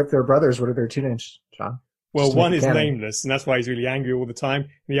 So if they're brothers, what are their two names, John? Well, one is nameless, and that's why he's really angry all the time.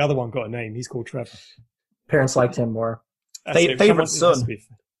 The other one got a name. He's called Trevor. Parents liked him more. Favorite son.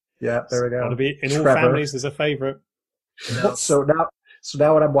 Yeah, there we go. Gotta be, in all families, there's a favorite. So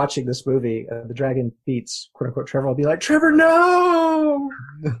now when I'm watching this movie, the dragon beats quote unquote Trevor, I'll be like, Trevor, no!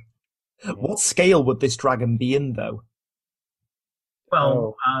 What scale would this dragon be in, though?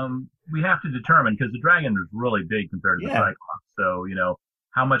 Well, we have to determine, because the dragon is really big compared to the Cyclops. So,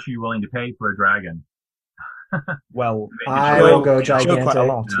 how much are you willing to pay for a dragon? Well, I will go gigantic. Quite a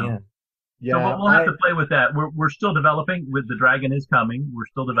lot, yeah. So we'll have to play with that. We're still developing. The dragon is coming. We're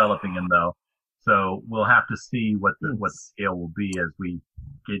still developing him, though. So we'll have to see what the scale will be as we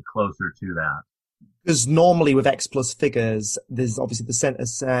get closer to that. Because normally with X Plus figures, there's obviously there's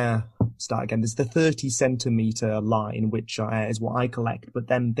the 30 centimeter line, which is what I collect. But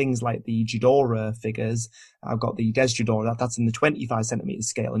then things like the Ghidorah figures, I've got the Des Ghidorah, that's in the 25 centimeter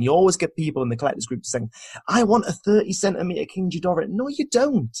scale. And you always get people in the collectors group saying, I want a 30 centimeter King Ghidorah. No, you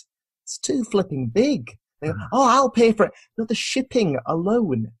don't. It's too flipping big. They go, I'll pay for it. No, the shipping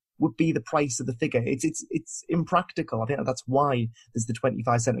alone would be the price of the figure. It's impractical. I think that's why there's the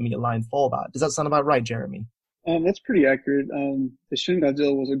 25 centimeter line for that. Does that sound about right, Jeremy? That's pretty accurate. The Shin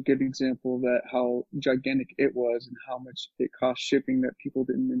Godzilla was a good example of that, how gigantic it was and how much it cost shipping that people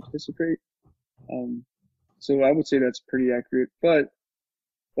didn't anticipate. So I would say that's pretty accurate. But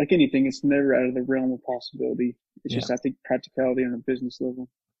like anything, it's never out of the realm of possibility. It's just, I think, practicality on a business level.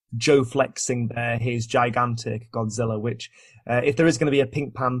 Joe flexing there his gigantic Godzilla, which if there is going to be a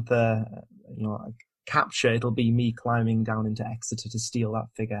Pink Panther, capture, it'll be me climbing down into Exeter to steal that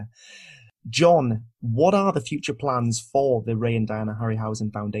figure. John, what are the future plans for the Ray and Diana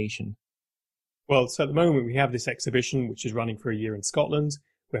Harryhausen Foundation? Well, so at the moment we have this exhibition which is running for a year in Scotland.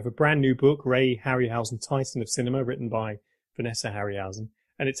 We have a brand new book, Ray Harryhausen, Titan of Cinema, written by Vanessa Harryhausen,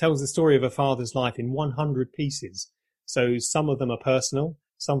 and it tells the story of a father's life in 100 pieces. So some of them are personal,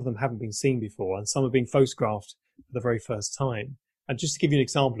 some of them haven't been seen before, and some are being photographed for the very first time. And just to give you an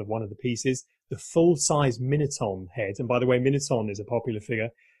example of one of the pieces, the full-size Minotaur head, and by the way, Minotaur is a popular figure,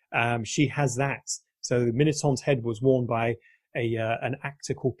 she has that. So the Minotaur's head was worn by an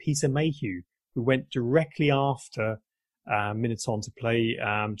actor called Peter Mayhew, who went directly after Minotaur to play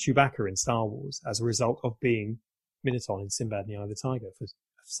Chewbacca in Star Wars as a result of being Minotaur in Sinbad and the Eye of the Tiger for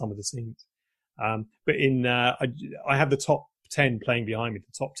some of the scenes. But I have the top 10 playing behind me,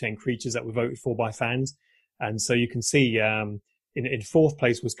 the top 10 creatures that were voted for by fans. And so you can see in fourth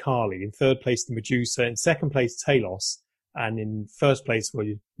place was Kali, in third place the Medusa, in second place Talos, And in first place, well,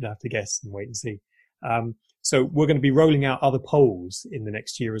 you'd have to guess and wait and see. So we're going to be rolling out other polls in the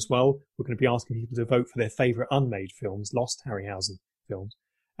next year as well. We're going to be asking people to vote for their favourite unmade films, lost Harryhausen films.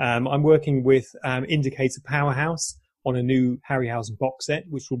 I'm working with Indicator Powerhouse on a new Harryhausen box set,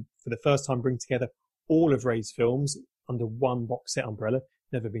 which will, for the first time, bring together all of Ray's films under one box set umbrella.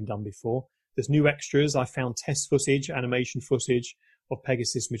 Never been done before. There's new extras. I found test footage, animation footage of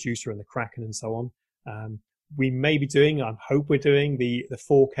Pegasus, Medusa and the Kraken and so on. We may be doing, I hope we're doing, the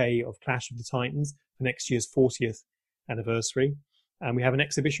 4K of Clash of the Titans for next year's 40th anniversary. And we have an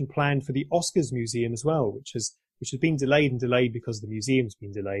exhibition planned for the Oscars Museum as well, which has been delayed because the museum's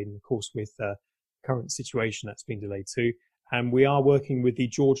been delayed. And of course, with the current situation, that's been delayed too. And we are working with the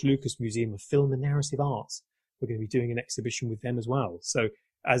George Lucas Museum of Film and Narrative Arts. We're going to be doing an exhibition with them as well. So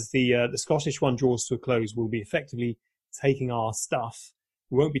as the Scottish one draws to a close, we'll be effectively taking our stuff.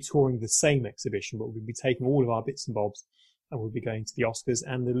 We won't be touring the same exhibition, but we'll be taking all of our bits and bobs and we'll be going to the Oscars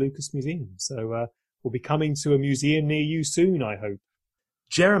and the Lucas Museum. So we'll be coming to a museum near you soon, I hope.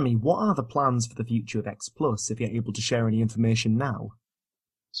 Jeremy, what are the plans for the future of X Plus, if you're able to share any information now?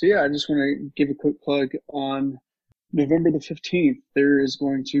 So yeah, I just want to give a quick plug on November the 15th. There is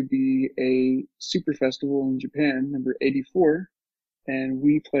going to be a super festival in Japan, number 84, and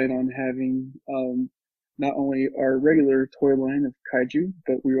we plan on having not only our regular toy line of kaiju,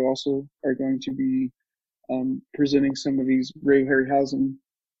 but we also are going to be presenting some of these Ray Harryhausen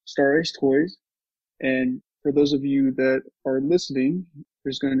Star Ace toys. And for those of you that are listening,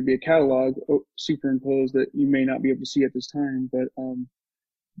 there's going to be a catalog superimposed that you may not be able to see at this time, but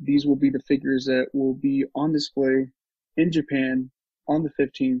these will be the figures that will be on display in Japan on the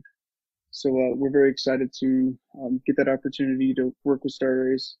 15th. So we're very excited to get that opportunity to work with Star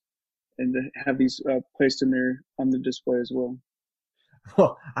Race and to have these placed in there on the display as well.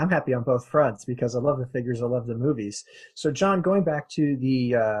 Well, I'm happy on both fronts because I love the figures, I love the movies. So, John, going back to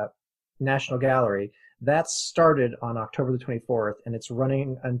the National Gallery, that started on October the 24th, and it's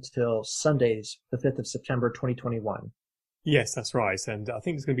running until Sundays, the 5th of September, 2021. Yes, that's right. And I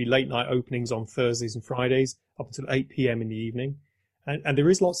think there's going to be late night openings on Thursdays and Fridays up until 8 p.m. in the evening. And there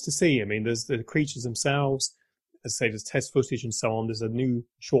is lots to see. I mean, there's the creatures themselves. As I say, there's test footage and so on. There's a new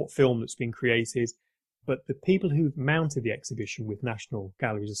short film that's been created. But the people who've mounted the exhibition with National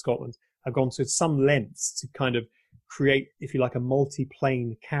Galleries of Scotland have gone to some lengths to kind of create, if you like, a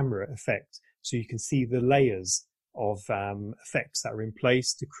multi-plane camera effect. So you can see the layers of effects that are in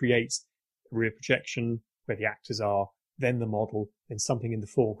place to create a rear projection where the actors are, then the model, then something in the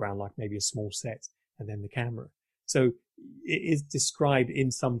foreground, like maybe a small set, and then the camera. So it is described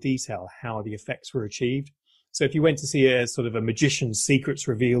in some detail how the effects were achieved. So if you went to see a sort of a magician's secrets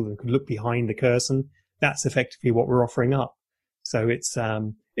revealed and could look behind the curtain, that's effectively what we're offering up. So it's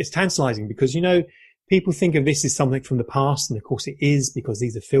tantalizing because, you know, people think of this as something from the past, and of course it is because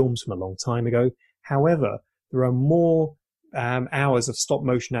these are films from a long time ago. However, there are more hours of stop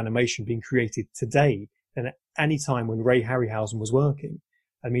motion animation being created today than at any time when Ray Harryhausen was working.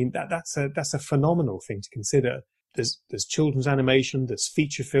 I mean, that's a phenomenal thing to consider. There's children's animation, there's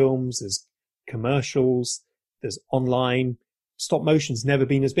feature films, there's commercials, there's online. Stop motion's never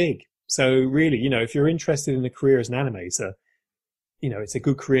been as big. So really, you know, if you're interested in a career as an animator, you know, it's a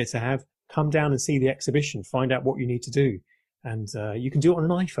good career to have. Come down and see the exhibition, find out what you need to do. And you can do it on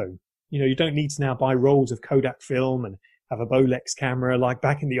an iPhone. You know, you don't need to now buy rolls of Kodak film and have a Bolex camera like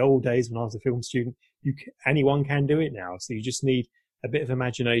back in the old days when I was a film student. Anyone can do it now. So you just need a bit of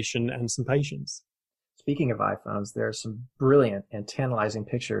imagination and some patience. Speaking of iPhones, there are some brilliant and tantalizing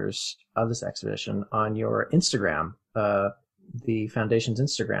pictures of this exhibition on your Instagram, the Foundation's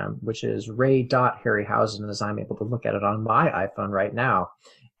Instagram, which is ray.harryhausen, as I'm able to look at it on my iPhone right now.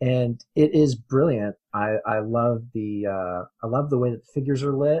 And it is brilliant. I love the way that the figures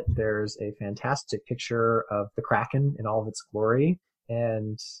are lit. There's a fantastic picture of the Kraken in all of its glory,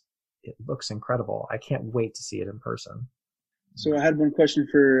 and it looks incredible. I can't wait to see it in person. So I had one question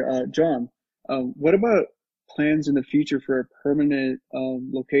for John. What about plans in the future for a permanent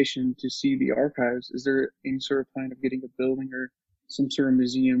location to see the archives? Is there any sort of plan of getting a building or some sort of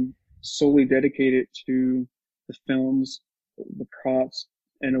museum solely dedicated to the films, the props,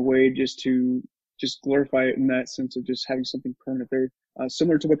 in a way just glorify it in that sense of just having something permanent there,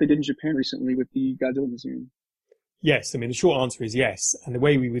 similar to what they did in Japan recently with the Godzilla Museum? Yes, I mean, the short answer is yes. And the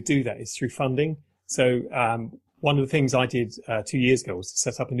way we would do that is through funding. So one of the things I did 2 years ago was to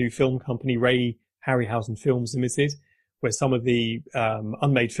set up a new film company, Ray Harryhausen Films Limited, where some of the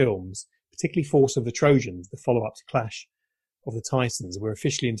unmade films, particularly Force of the Trojans, the follow-up to Clash of the Titans, we're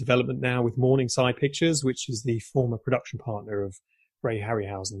officially in development now with Morningside Pictures, which is the former production partner of Ray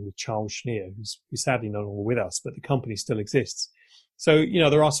Harryhausen with Charles Schneer, who's sadly no longer with us, but the company still exists. So,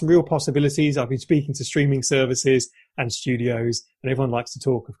 there are some real possibilities. I've been speaking to streaming services and studios, and everyone likes to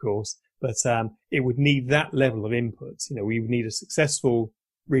talk, of course, but it would need that level of input. We would need a successful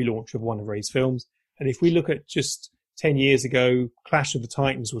relaunch of one of Ray's films. And if we look at just 10 years ago, Clash of the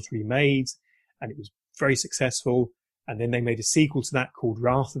Titans was remade, and it was very successful. And then they made a sequel to that called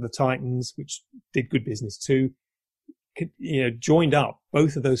Wrath of the Titans, which did good business too. Joined up,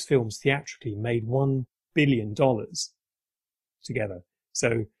 both of those films theatrically made $1 billion together.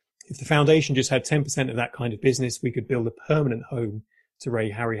 So if the foundation just had 10% of that kind of business, we could build a permanent home to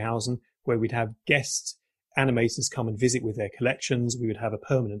Ray Harryhausen, where we'd have guest animators come and visit with their collections. We would have a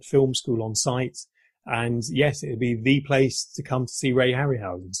permanent film school on site. And yes, it would be the place to come to see Ray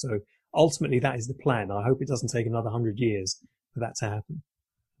Harryhausen. So ultimately, that is the plan. I hope it doesn't take another 100 years for that to happen.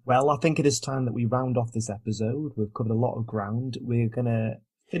 Well, I think it is time that we round off this episode. We've covered a lot of ground. We're going to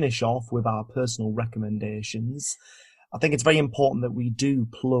finish off with our personal recommendations. I think it's very important that we do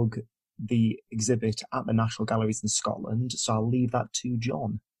plug the exhibit at the National Galleries in Scotland, so I'll leave that to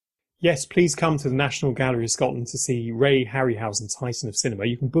John. Yes, please come to the National Gallery of Scotland to see Ray Harryhausen, Titan of Cinema.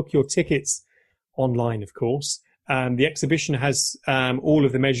 You can book your tickets online, of course. The exhibition has all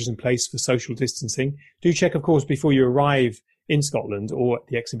of the measures in place for social distancing. Do check, of course, before you arrive in Scotland or at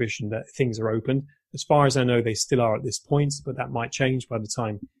the exhibition that things are open. As far as I know, they still are at this point, but that might change by the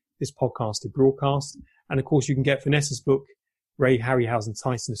time this podcast is broadcast. And of course, you can get Vanessa's book, Ray Harryhausen,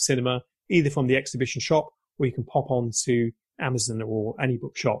 Titan of Cinema, either from the exhibition shop, or you can pop on to Amazon or any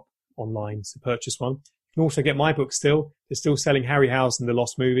bookshop online to purchase one. You can also get my book still. They're still selling Harryhausen, The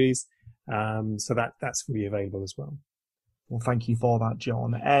Lost Movies. So that's fully available as well. Well, thank you for that,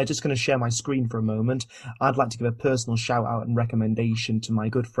 John. Just going to share my screen for a moment. I'd like to give a personal shout out and recommendation to my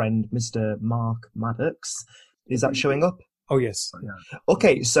good friend, Mr. Mark Maddox. Is that showing up? Oh, yes. Yeah.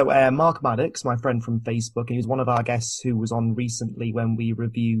 Okay, so Mark Maddox, my friend from Facebook, and he was one of our guests who was on recently when we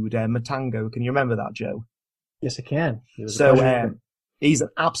reviewed Matango. Can you remember that, Joe? Yes, I can. He's an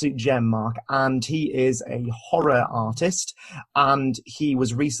absolute gem, Mark, and he is a horror artist, and he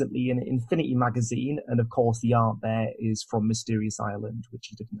was recently in Infinity magazine, and of course the art there is from Mysterious Island, which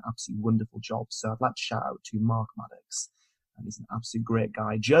he did an absolutely wonderful job. So I'd like to shout out to Mark Maddox, and he's an absolute great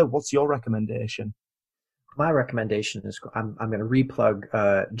guy. Joe, what's your recommendation? My recommendation is I'm going to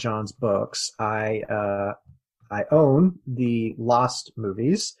replug John's books. I own the Lost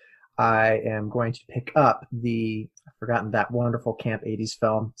movies. I am going to pick up I've forgotten that wonderful camp 80s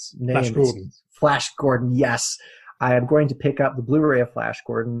film name. Flash Gordon. Flash Gordon, yes. I am going to pick up the Blu-ray of Flash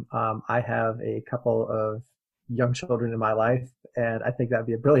Gordon. I have a couple of young children in my life, and I think that would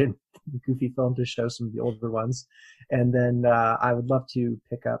be a brilliant, goofy film to show some of the older ones. And then I would love to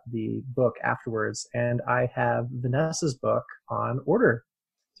pick up the book afterwards. And I have Vanessa's book on order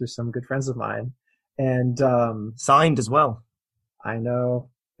through some good friends of mine. And signed as well. I know.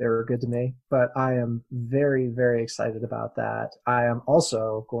 They were good to me, but I am very, very excited about that. I am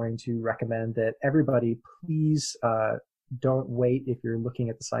also going to recommend that everybody please don't wait if you're looking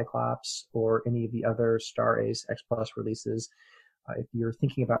at the Cyclops or any of the other Star Ace X Plus releases. If you're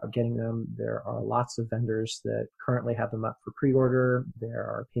thinking about getting them, there are lots of vendors that currently have them up for pre-order. There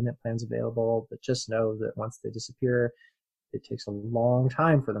are payment plans available, but just know that once they disappear, it takes a long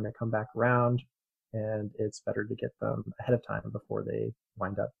time for them to come back around, and it's better to get them ahead of time before they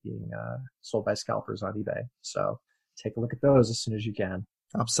wind up being sold by scalpers on eBay. So take a look at those as soon as you can.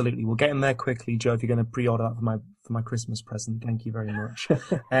 Absolutely. We'll get in there quickly, Joe, if you're going to pre-order that for my Christmas present. Thank you very much.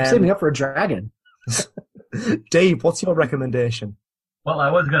 I'm saving up for a dragon. Dave, what's your recommendation? Well,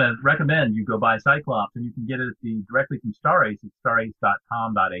 I was going to recommend you go buy Cyclops, and you can get it directly from Star Ace at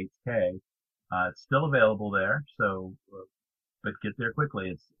starace.com.hk. It's still available there, so but get there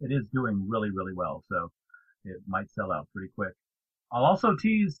quickly. It is doing really, really well, so it might sell out pretty quick. I'll also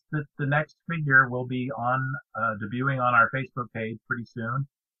tease that the next figure will be debuting on our Facebook page pretty soon,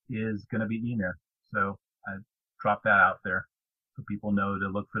 is going to be Ymir. So I dropped that out there so people know to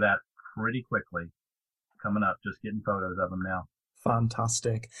look for that pretty quickly. Coming up, just getting photos of them now.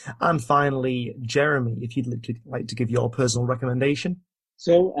 Fantastic. And finally, Jeremy, if you'd like to give your personal recommendation.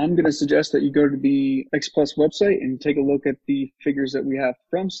 So I'm going to suggest that you go to the X Plus website and take a look at the figures that we have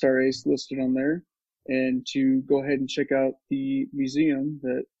from Star Ace listed on there, and to go ahead and check out the museum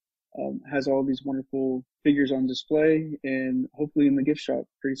that has all these wonderful figures on display, and hopefully in the gift shop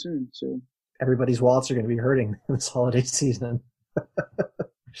pretty soon. So everybody's wallets are going to be hurting this holiday season.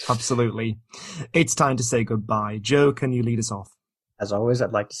 Absolutely. It's time to say goodbye. Joe, can you lead us off? As always,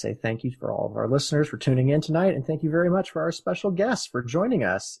 I'd like to say thank you for all of our listeners for tuning in tonight, and thank you very much for our special guests for joining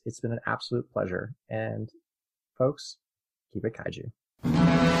us. It's been an absolute pleasure. And folks, Keep it kaiju.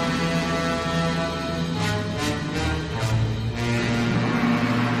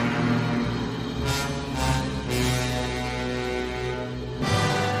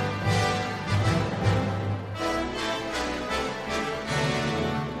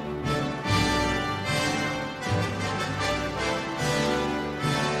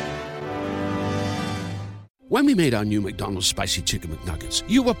 When we made our new McDonald's Spicy Chicken McNuggets,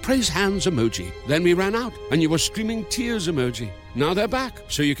 you were praise hands emoji. Then we ran out, and you were screaming tears emoji. Now they're back,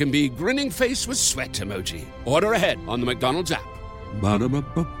 so you can be grinning face with sweat emoji. Order ahead on the McDonald's app.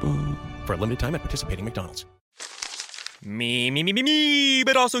 Ba-da-ba-ba-ba. For a limited time at participating McDonald's. Me,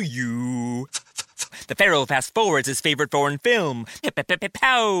 but also you. The Pharaoh fast forwards his favorite foreign film,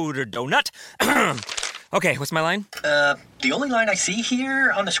 Powder Donut. Okay, what's my line? The only line I see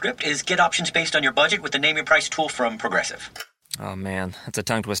here on the script is get options based on your budget with the name your price tool from Progressive. Oh man, that's a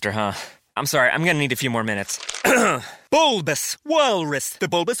tongue twister, huh? I'm sorry, I'm gonna need a few more minutes. Bulbous Walrus, the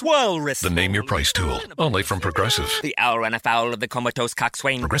Bulbous Walrus. The Name Your Price tool, only from Progressive. The owl ran afoul of the comatose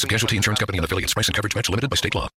coxswain. Progressive Casualty Insurance Company and affiliates. Price and coverage match limited by state law.